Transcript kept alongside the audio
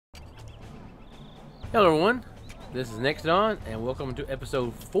Hello everyone, this is Nextdon, and welcome to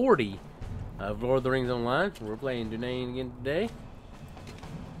episode 40 of Lord of the Rings Online. We're playing Dunedain again today.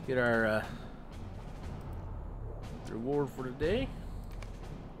 Get our reward for today.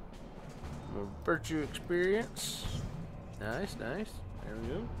 More virtue experience. Nice, nice. There we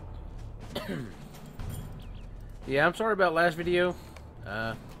go. Yeah, I'm sorry about last video.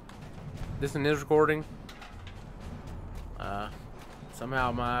 This one is recording.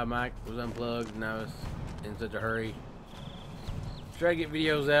 Somehow my mic was unplugged and I was in such a hurry. Try to get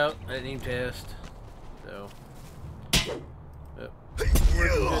videos out. I didn't even test. So, working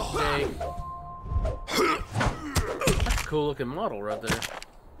good today. That's a cool looking model right there.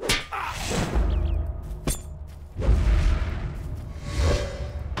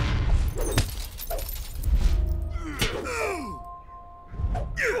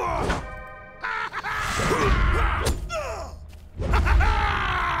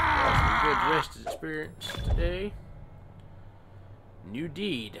 Rest experience today. New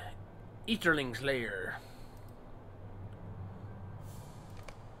deed, Easterling Slayer.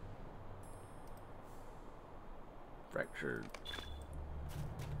 Fractured.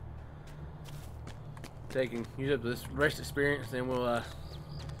 Use up this rest experience, then we'll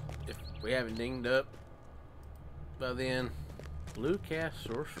if we haven't dinged up by then. Blue cast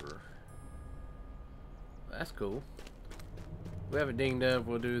sorcerer. That's cool. If we haven't dinged up,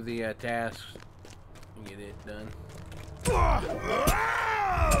 we'll do the tasks and get it done.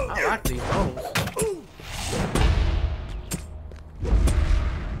 I like these models.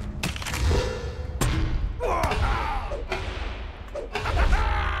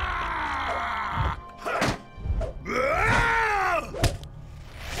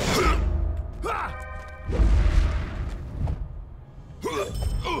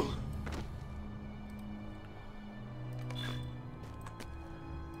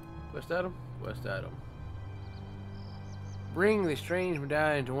 Quest item? Quest item. Bring the strange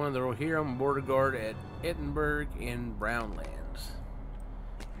medallion to one of the Rohirrim border guard at Edinburgh in Brownlands.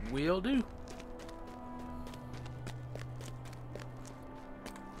 Will do.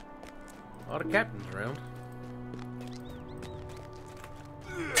 A lot of captains around.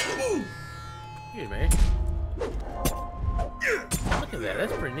 Excuse me. Look at that.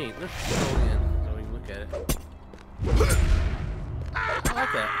 That's pretty neat. Let's go in so we can look at it. I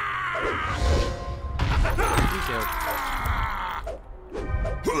like that. Detailed.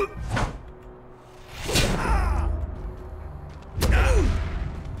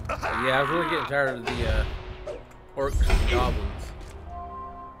 Yeah, I was really getting tired of the orcs and goblins.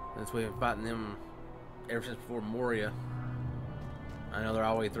 Since we've been fighting them ever since before Moria. I know they're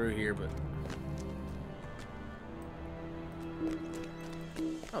all the way through here, but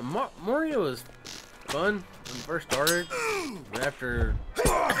Moria was fun when we first started, but after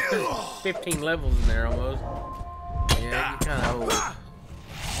 15 levels in there almost, yeah, it get kind of old.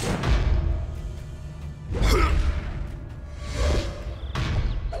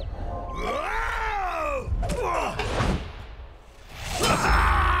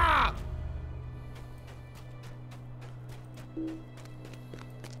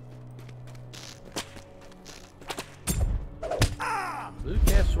 Blue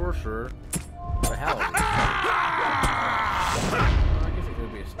cast sorcerer, but how? I guess it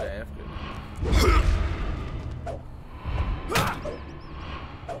could be a staff.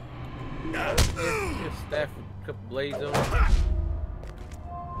 Yeah, a staff with a couple blades on it.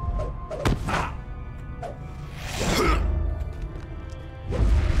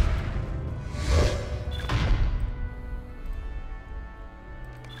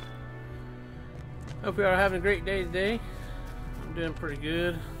 Hope you are having a great day today. I'm doing pretty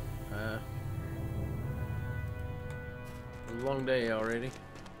good. A long day already.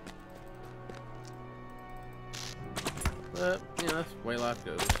 But, you know, that's the way life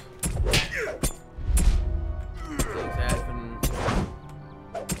goes. Things happen.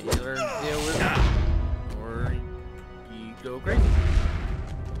 And you learn to deal with it. Or you go crazy.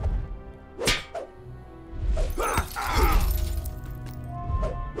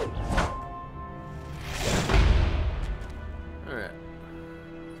 Alright.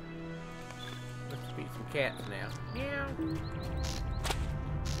 Let's beat some cats now. Meow.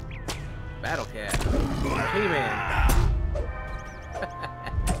 Battle cat. He-Man.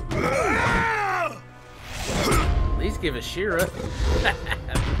 At least give us Shira.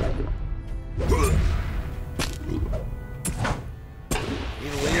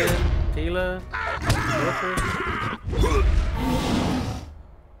 Evelyn, Tila, Wilfred.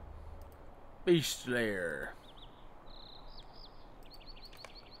 Beast Slayer.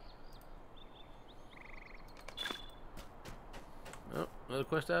 Oh, another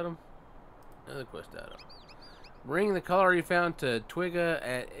quest item. Another quest item. Bring the collar you found to Twigga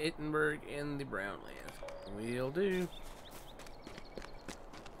at Ittenberg in the Brownlands. Will do.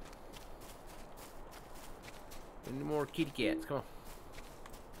 Any more kitty cats? Come on.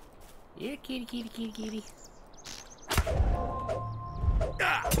 Yeah, kitty, kitty, kitty, kitty.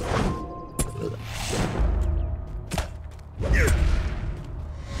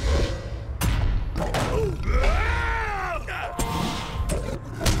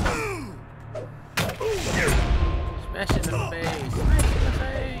 Smash it in the face. Smash it in the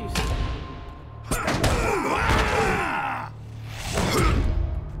face.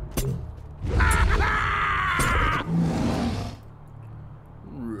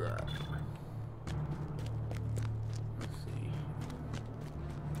 Let's see.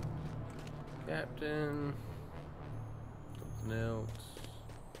 Captain. Something else.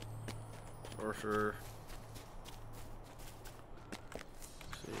 Sorcerer.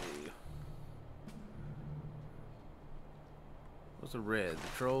 Let's see. What's the red? The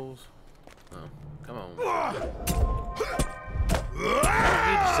trolls? Oh, come on. Get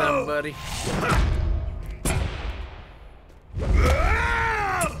you somebody.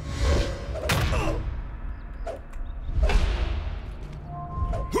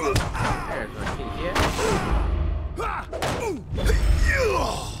 There's my kitty cat.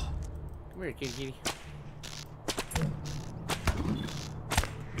 Come here, kitty kitty.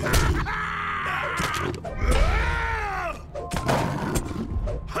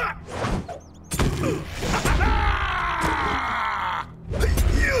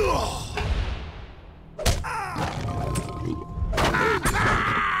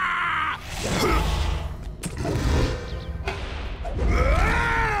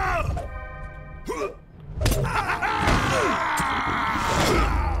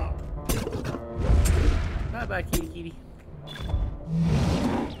 Bye bye, kitty kitty.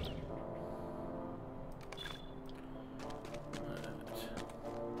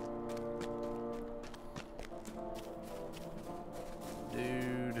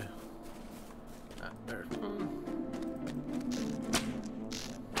 Dude. There's one.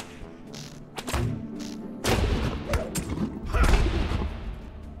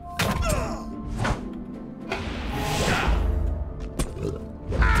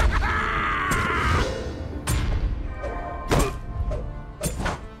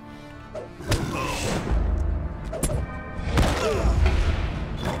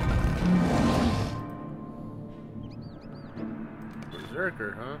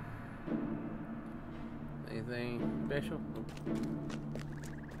 Berserker, huh? Anything special?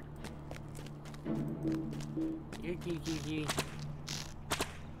 Here, kitty, kitty, kitty.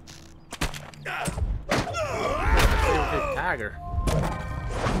 Favorite tiger.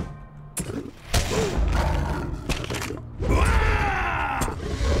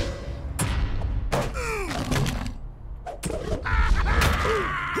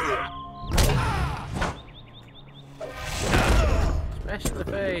 Smash in the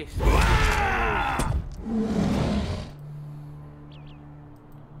face.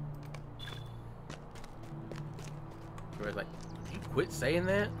 Everybody's like, you quit saying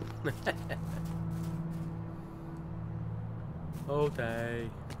that? Okay.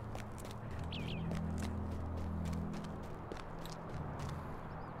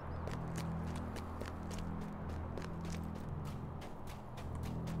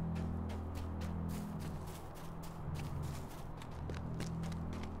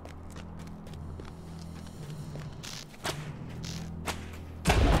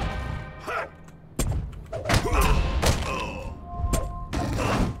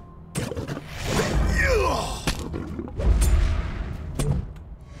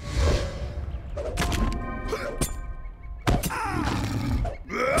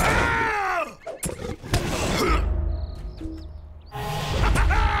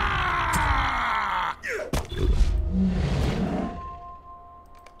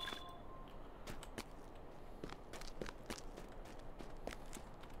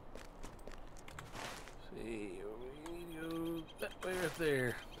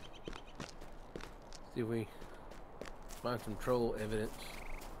 There. See if we find some troll evidence.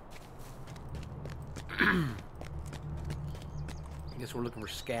 I guess we're looking for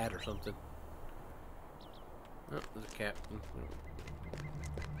scat or something. Oh, there's a captain.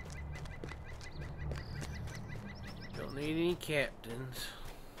 Don't need any captains.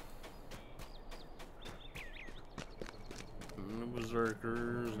 No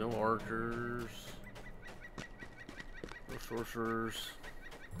berserkers, no archers. No sorcerers.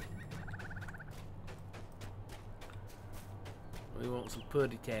 We want some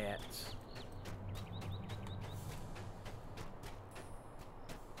putty tats.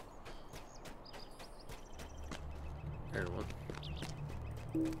 There's one.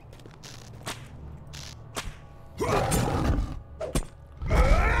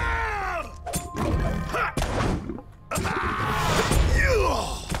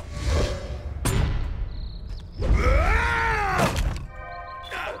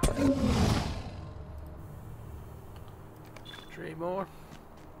 Three more.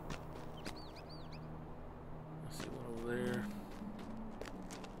 Let's see one over there.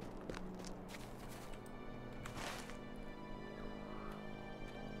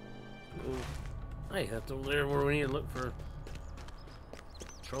 Ooh. Hey, that's over there where we need to look for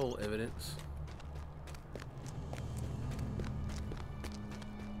troll evidence.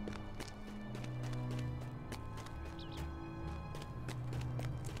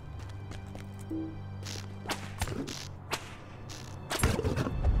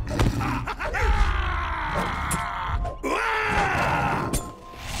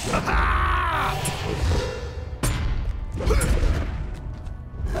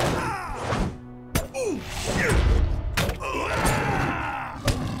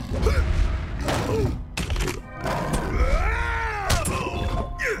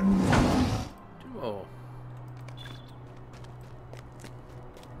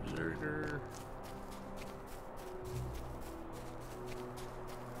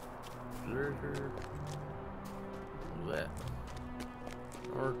 What's that?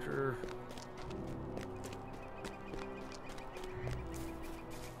 Archer.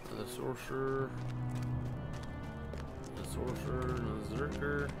 The sorcerer. The sorcerer and the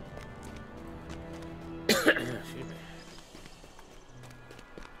Zerker. Excuse me.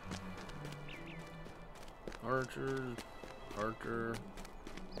 Archer. Archer.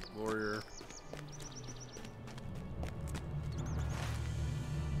 Warrior.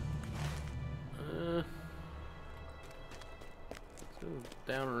 Let's go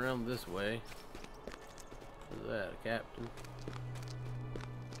down around this way. What's that? A captain?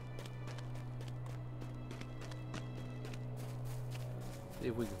 See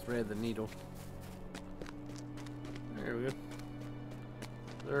if we can thread the needle. There we go.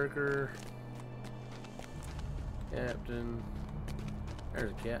 Lurker. Captain.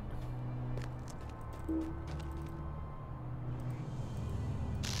 There's a cat.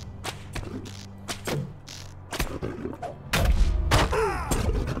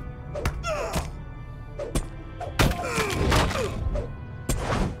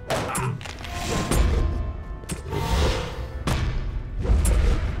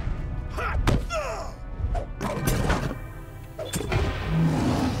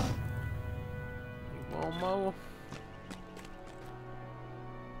 Momo.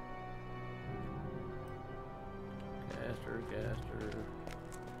 Caster.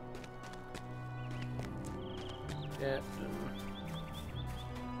 Captain.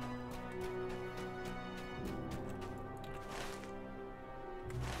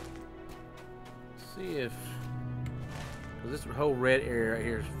 See if this whole red area right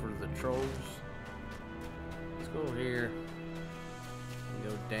here is for the trolls. Let's go over here and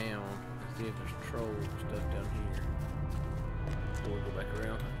go down and see if there's troll stuff down here. Before we go back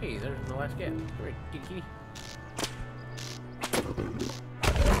around. Hey, there's the last cat. Great, kitty.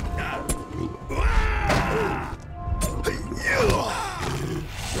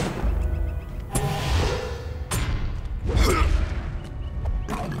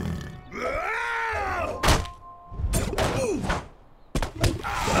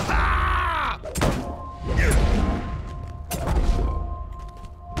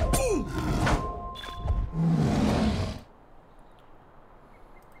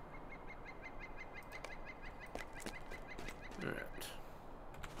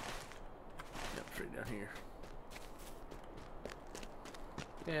 Here.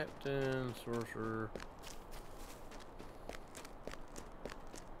 Captain, sorcerer.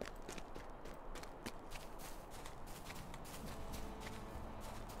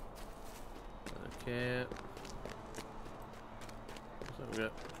 Another cat. So we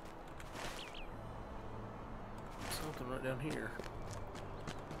got something right down here.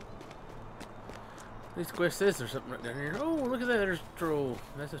 This quest says there's something right down here. Oh, look at that! There's a troll.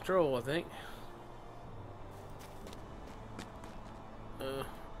 That's a troll, I think.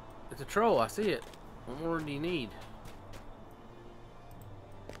 It's a troll, I see it. What more do you need?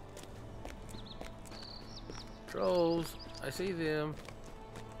 Trolls, I see them.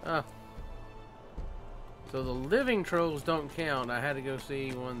 Ah. So the living trolls don't count. I had to go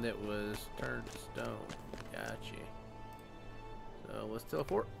see one that was turned to stone. Gotcha. So let's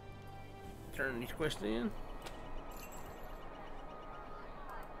teleport. Turn these quests in.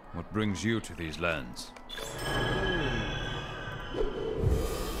 What brings you to these lands?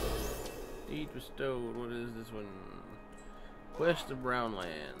 Deed bestowed. What is this one? Quest of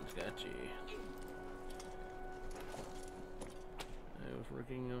Brownlands. Got you. I was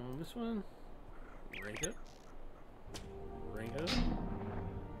working on this one. Rank up. Rank up.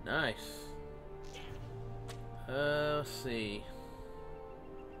 Nice. Let's see.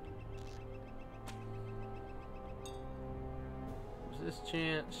 Was this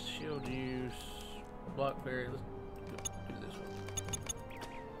chance? Shield use. Block fairy. Let's do this one.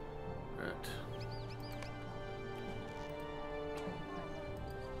 Right.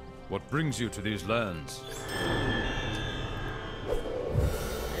 What brings you to these lands?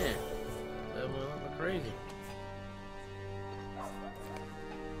 Man, leveling up like crazy.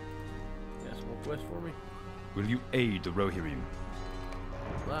 Got some more quests for me? Will you aid the Rohirrim?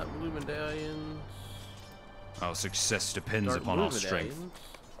 Light blue medallions. Our success depends Dark upon blue our strength. medallions.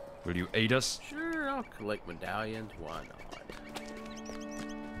 Will you aid us? Sure, I'll collect medallions. Why not?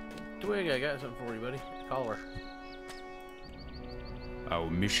 Twig, I got something for you, buddy. Collar. Our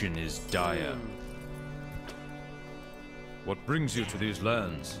mission is dire. What brings you to these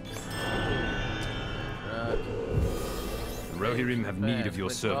lands? Right. The Rohirrim have need of your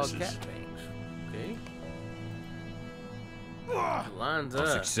Fast, like wild services. cat fangs. Okay. Lines Our up.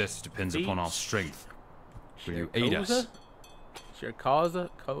 success depends upon our strength. Will you Shirkoza? aid us? Shirkoza?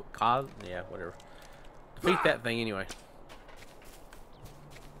 Yeah, whatever. Defeat that thing anyway.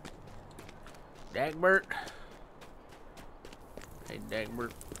 Dagbert. Hey,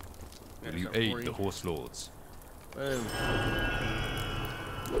 Dagbert. Will you aid the Horse Lords? Boom.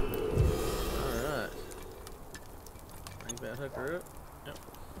 Alright. Bring that hooker up. Yep.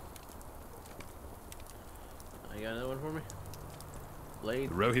 You got another one for me? Blade.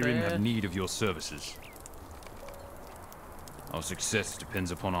 The Rohirrim fast. have need of your services. Our success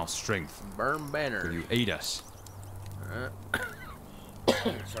depends upon our strength. Burn banner. Will you aid us? Alright.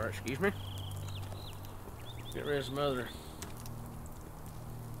 Sorry, excuse me. Get rid of some other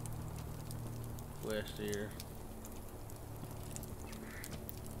quest here.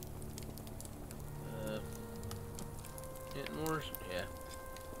 Entmoors? Yeah.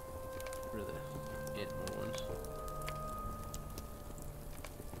 Get rid of the Entmoor ones.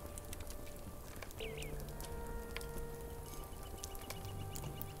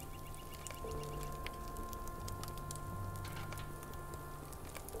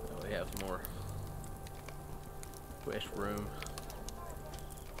 Oh, we have some more quest room.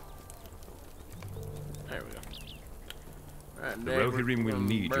 There we go. Alright, The Rohirrim will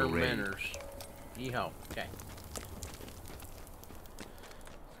need your aid. banners. Yeehaw. Okay.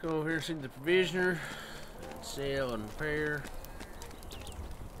 Let's go over here and see the provisioner. And sell and repair.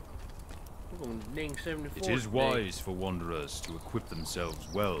 We're going to ding 74. It is wise for wanderers to equip themselves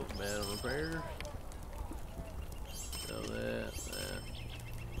well. Battle repair. Sell that.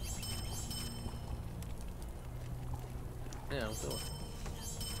 Yeah, I'm going.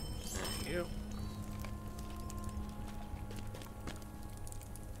 There you go.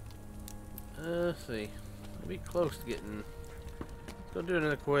 Let's see. We'll be close to getting. Let's go do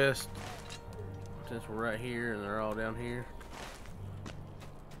another quest. Since we're right here and they're all down here.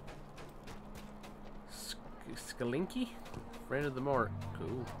 Skalinki? Friend of the Mark.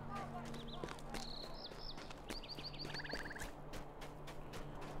 Cool.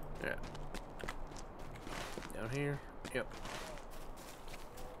 Yeah. Down here. Yep.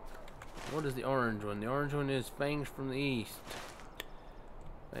 What is the orange one? The orange one is Fangs from the East.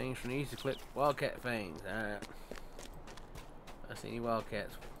 Fangs from the East, equip Wildcat Fangs. Alright. I see any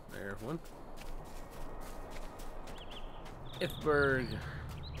Wildcats. There's one. Ifberg.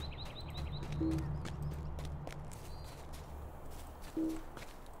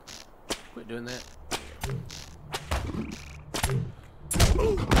 Quit doing that.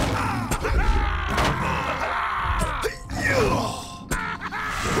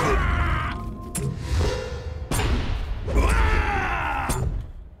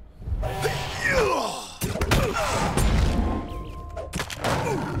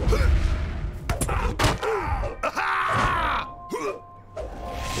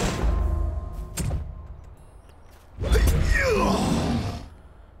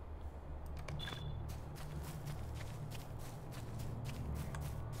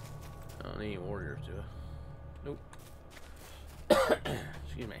 I don't need any warriors, do I? Nope.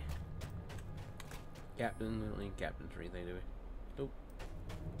 Excuse me. Captain, we don't need captains or anything, do we? Nope.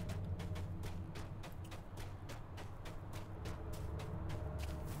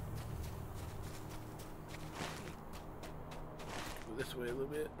 Go this way a little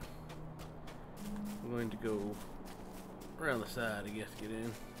bit. I'm going to go around the side, I guess, to get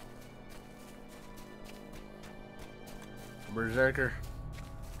in. Berserker.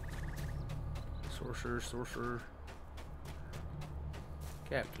 Sorcerer.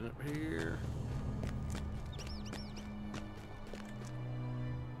 Captain up here.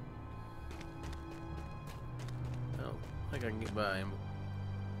 Oh, I think I can get by him.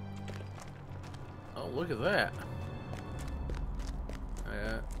 Oh, look at that.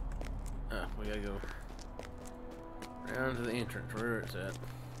 We gotta go down to the entrance where it's at.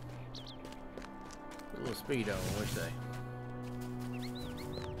 A little speedo, what you say?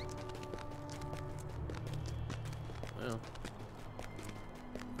 Well,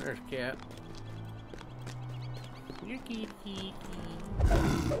 there's Cap. You're kitty.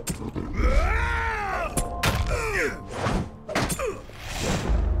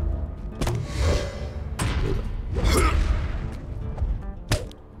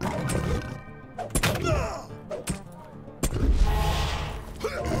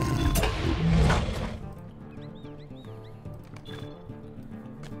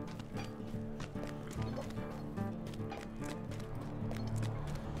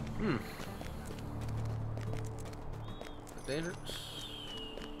 The entrance?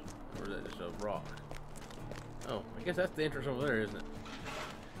 Or is that just a rock? Oh, I guess that's the entrance over there, isn't it?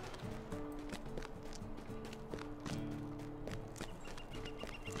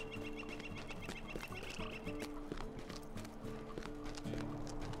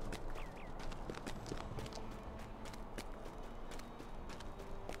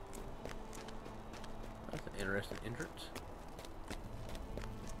 That's an interesting entrance.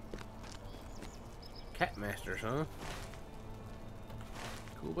 Cat Masters, huh?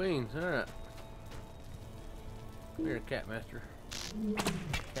 Cool beans, alright. Come here, Cat Master.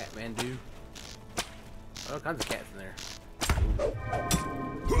 Catmandu. All kinds of cats in there.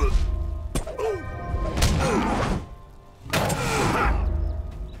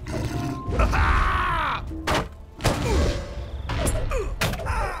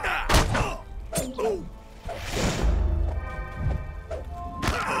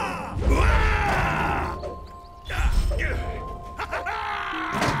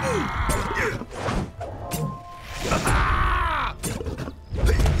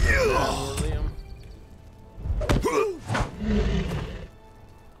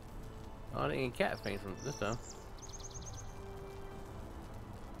 Oh, they ain't cat paint from this time.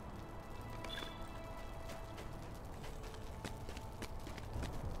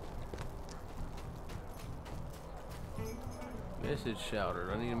 Message shouter.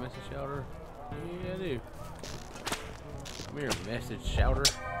 Do I need a message shouter? Yeah, I do. Come here, message shouter.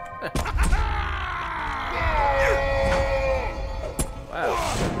 Wow.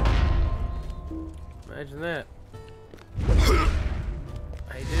 Imagine that.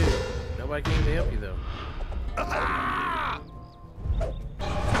 Hey, dude. Nobody came to help you, though.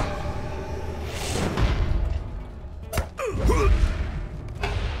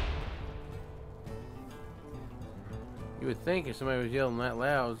 You would think if somebody was yelling that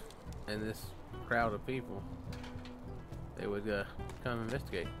loud in this crowd of people, they would come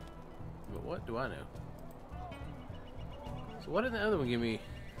investigate. But what do I know? So what did the other one give me?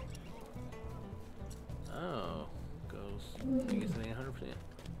 Oh, goes. I guess it ain't 100%.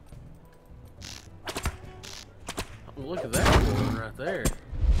 Oh, look at that one right there.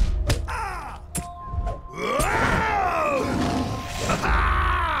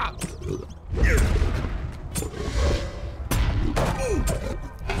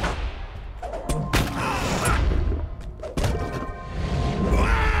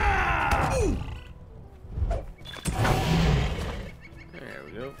 There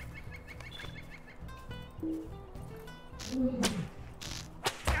we go.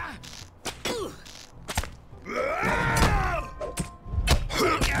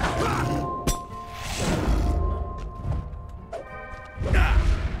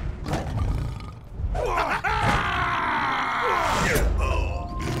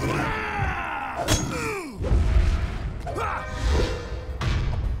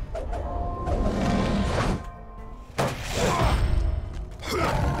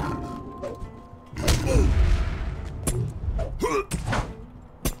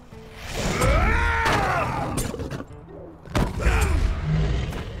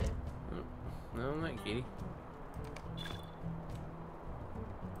 No, not kitty.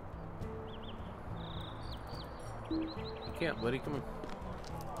 You can't, buddy. Come on.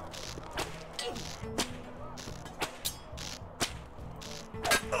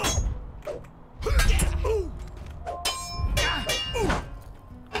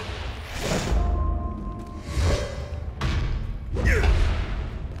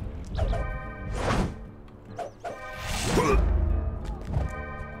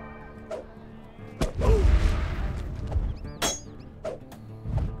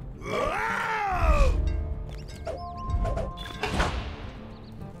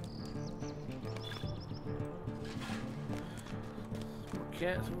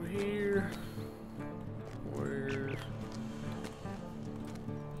 Cats over here. Where's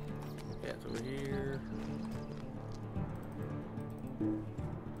cats over here?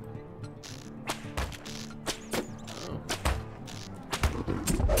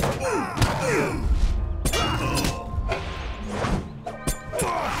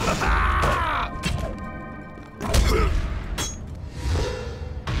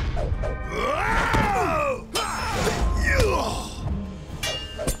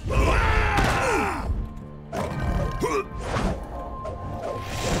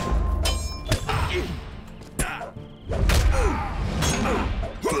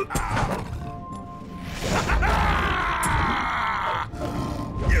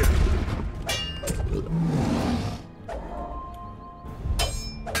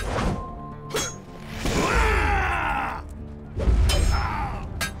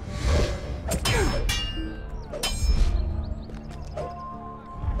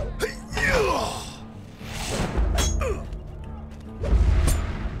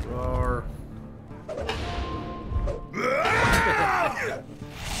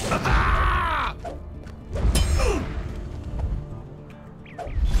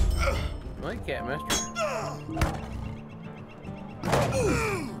 Like cat master.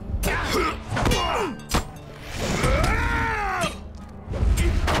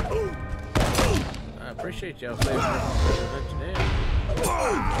 I appreciate y'all saving me from a bunch of damage.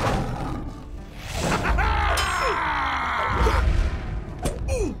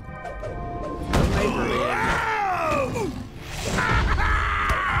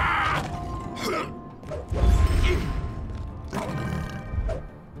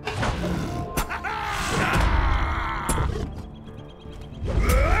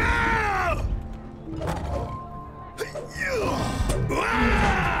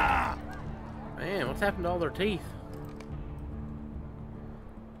 Man, what's happened to all their teeth?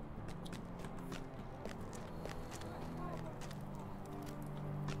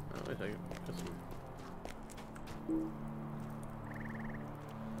 Oh, wait a second.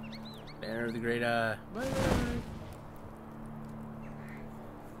 Banner of the Great Eye. Bye.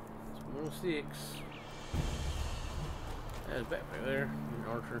 It's 106. There's back there. An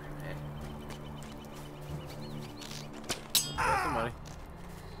archer. Somebody.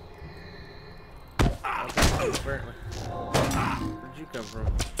 Apparently. Where'd you come from?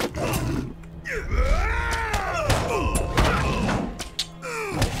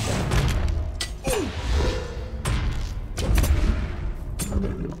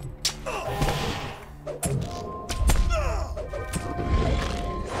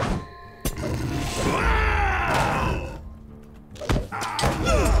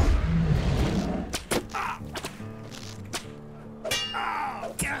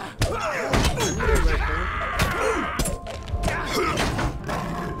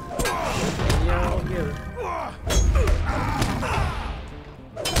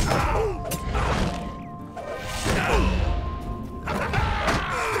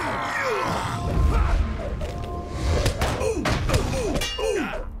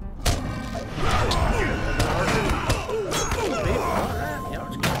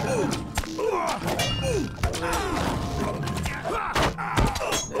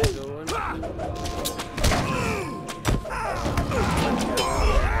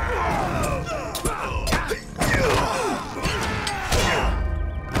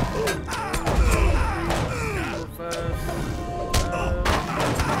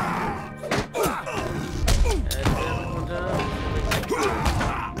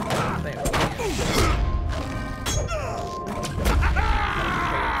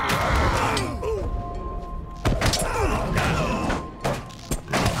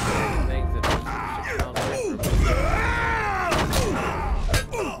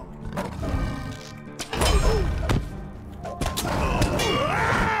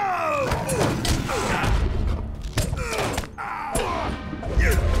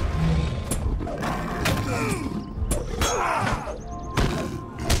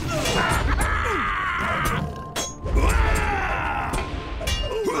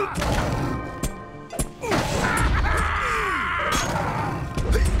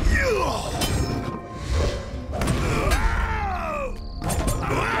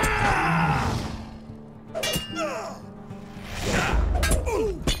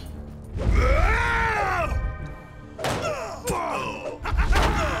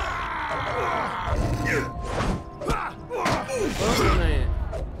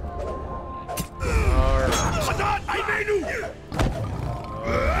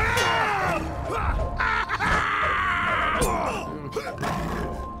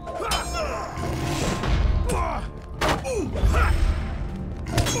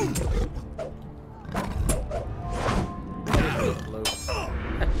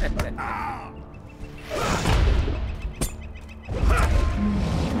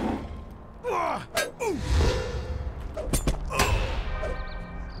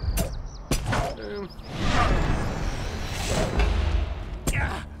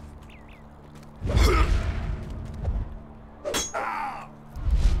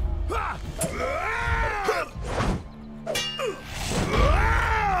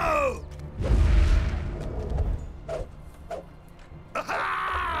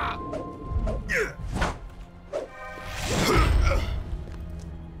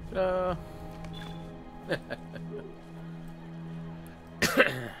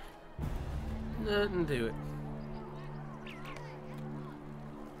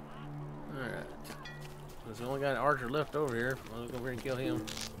 Alright. There's the only guy, Archer, left over here. I'll go over here and kill him.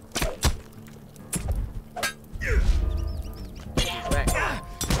 He's back.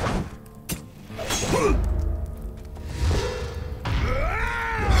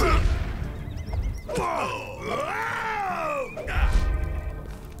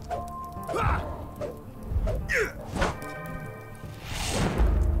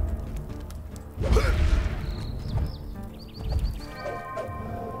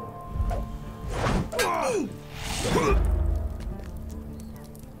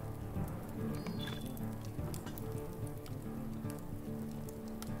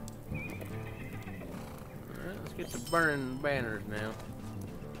 Let's get to burning banners now.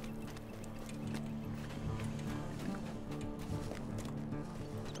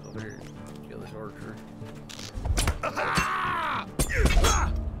 Over here, kill this archer.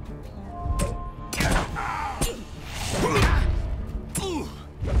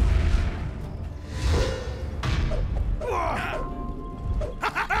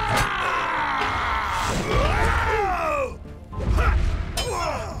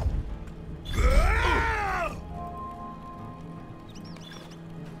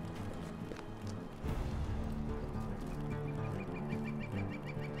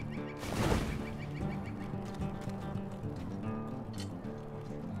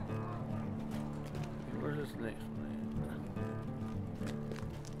 Where's this next one?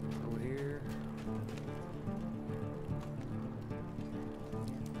 Over here.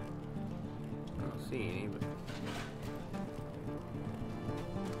 I don't see any, but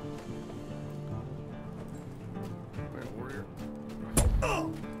warrior.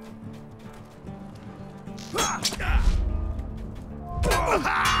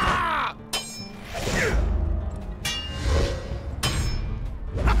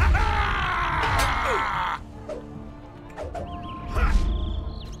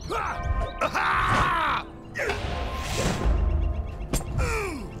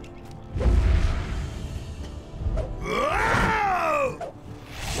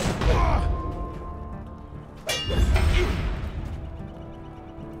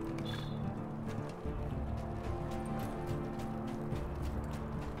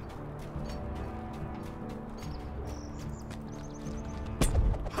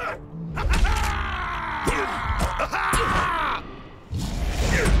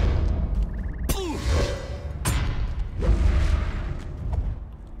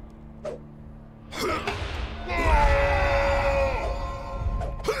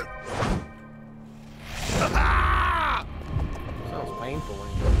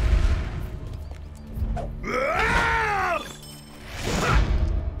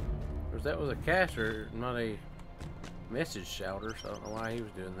 That was a caster, not a message shouter, so I don't know why he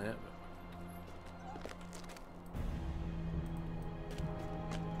was doing that.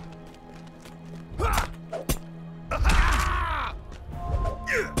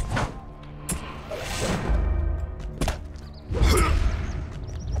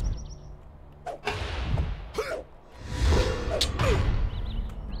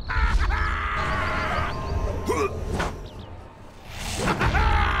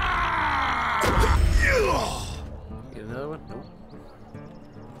 Get another one? Nope.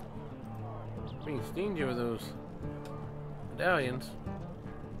 Being stingy with those medallions.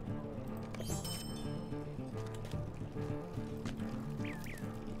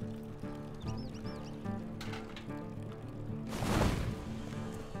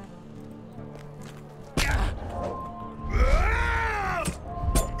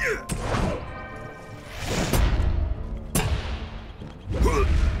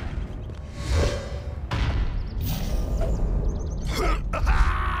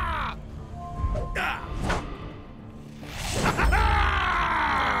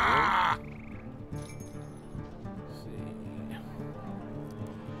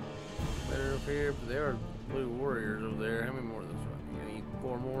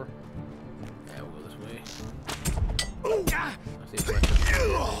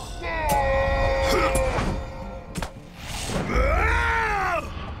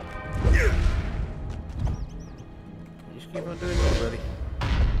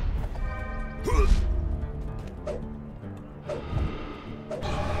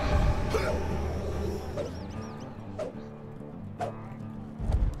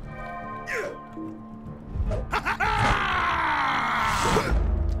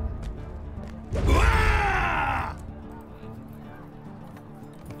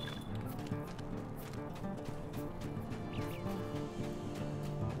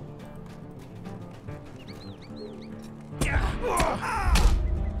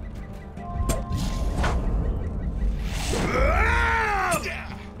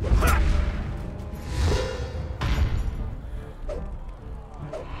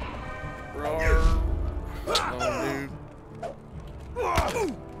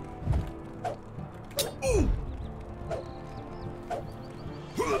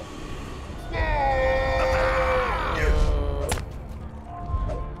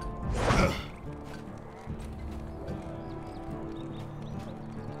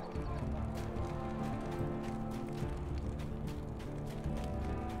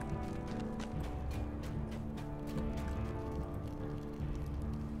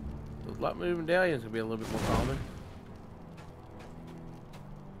 Block moving medallions gonna be a little bit more common.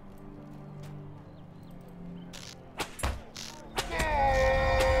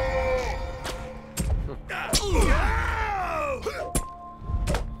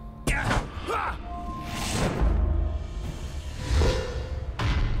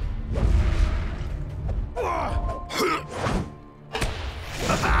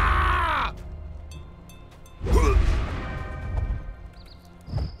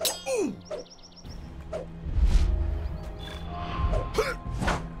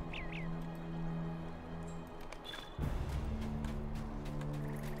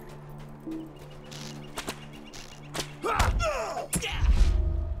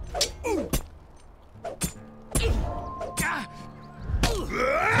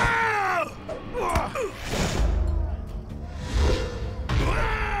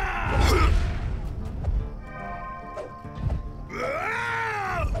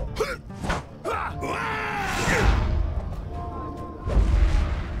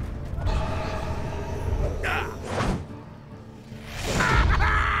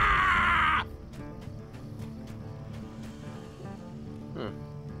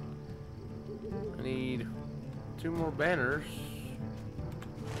 I need 2 more banners.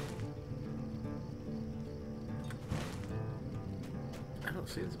 I don't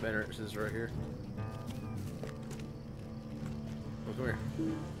see this banner. It says right here. Oh, come here.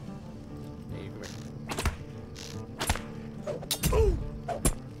 Hey, you come here.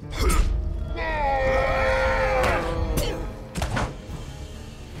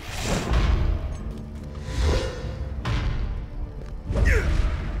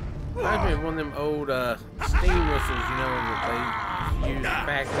 Reminds me of one of them old steam whistles, you know, that they use in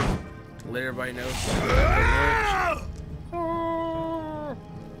factories to let everybody know.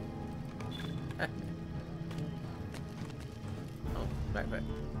 Oh, back. Wait.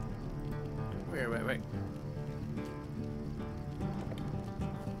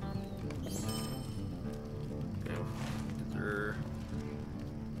 Okay, is there...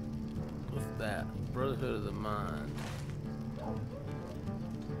 What's that? Brotherhood of the Mind.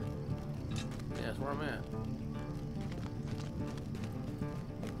 Yeah, that's where I'm at.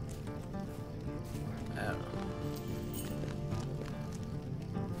 I don't know.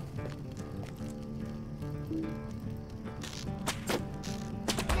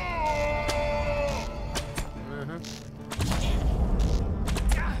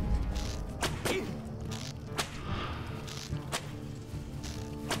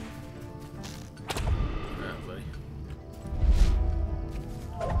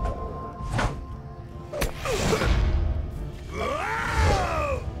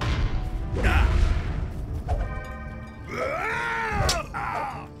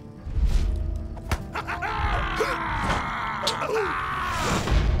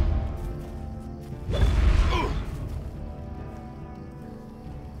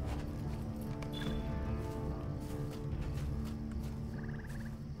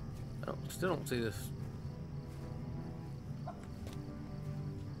 Still don't see this.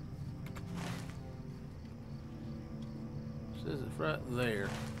 Says it's right there.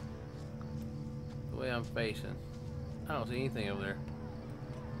 The way I'm facing. I don't see anything over there.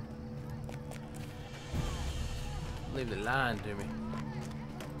 Leave the line to me.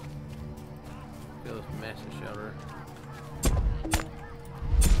 Kill this massive shelter.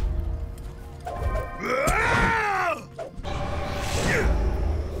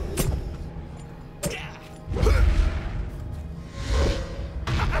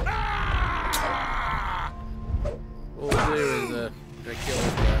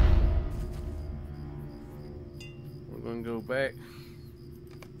 Back.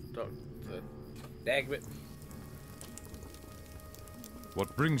 Talk to Dagbit.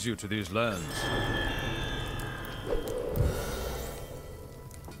 What brings you to these lands?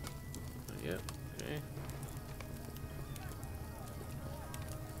 Yeah, okay.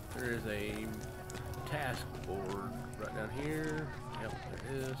 There is a task board right down here. Yep, there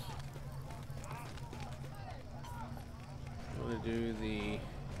it is. I'm gonna do the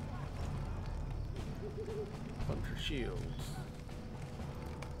puncture shields.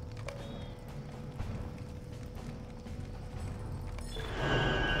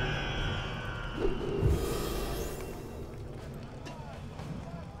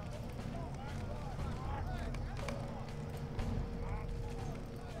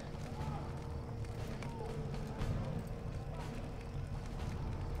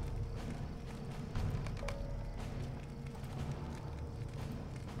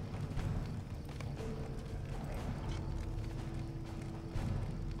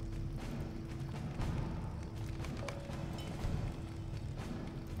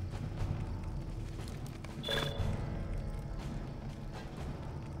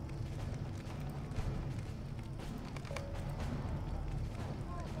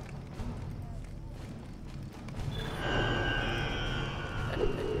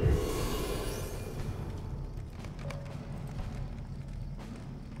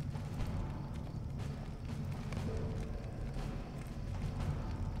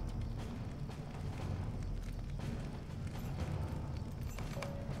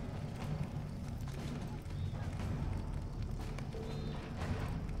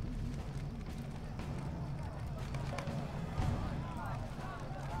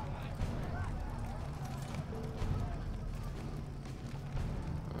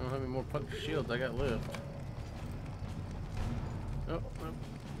 more puncture shields I got left. Oh,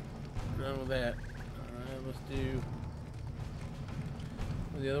 done with that. Alright, let's do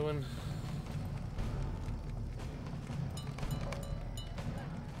the other one.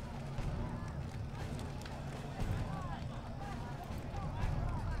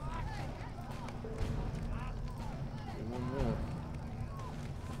 One more.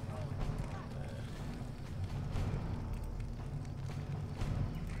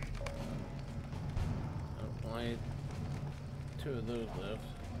 Only 2 of those left.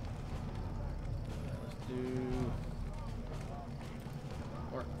 Let's do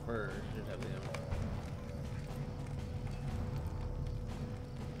Mark first. Should have them.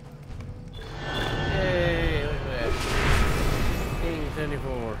 Yay! Look at that. King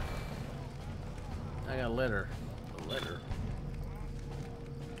 74. I got a letter. A letter.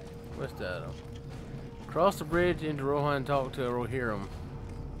 What's that? Cross the bridge into Rohan and talk to Rohirrim.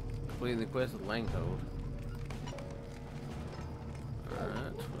 Completing the quest of Langhold.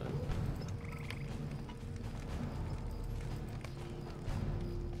 Alright.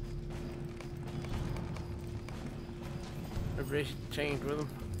 Everybody should change with them.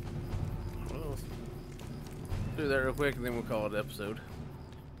 Well, let's do that real quick and then we'll call it an episode.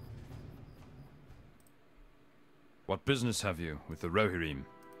 What business have you with the Rohirrim?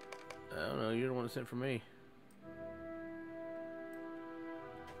 I don't know, you're the one that sent for me.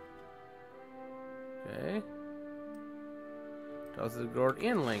 Okay. Talk to the guard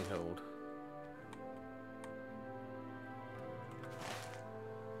in Langhold.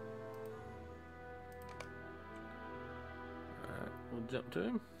 Alright, we'll jump to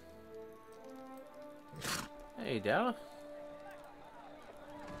him. Hey, Dala.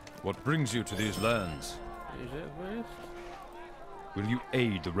 What brings you to these lands? Is that quest? Will you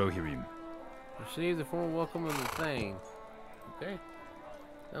aid the Rohirrim? Receive the formal welcome of the Thane. Okay.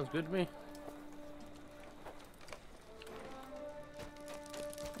 Sounds good to me.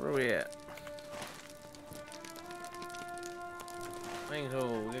 Where are we at?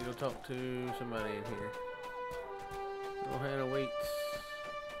 Langhold. We gotta go talk to somebody in here. Rohan awaits.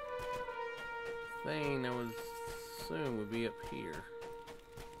 Thane, I would assume would be up here.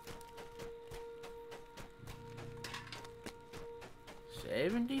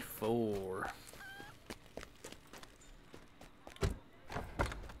 $74.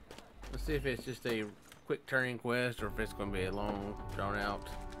 Let's see if it's just a quick turning quest or if it's going to be a long, drawn out.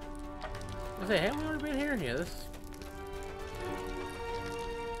 I say, haven't we already been here? Yeah, this.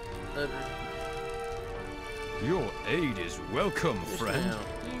 Your aid is welcome, friend. Now.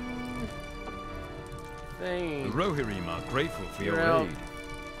 The Thing. Rohirrim are grateful for your You're out. aid.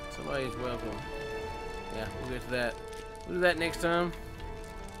 Somebody's welcome. Yeah, we'll get to that. We'll do that next time.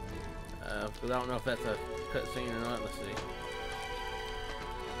 Because I don't know if that's a cutscene or not. Let's see.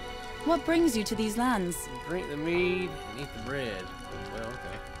 What brings you to these lands? Drink the mead and eat the bread. Well,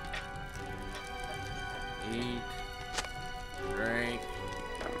 okay. Eat. Drink.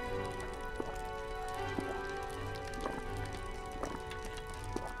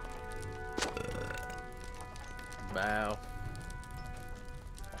 Bow.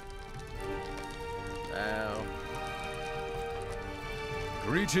 Bow.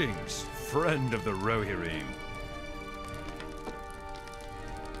 Greetings, friend of the Rohirrim.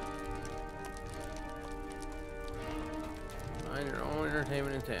 Find your own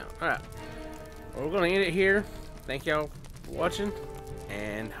entertainment in town. Alright. Well, we're going to end it here. Thank y'all for watching.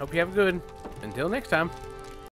 And hope you have a good. Until next time.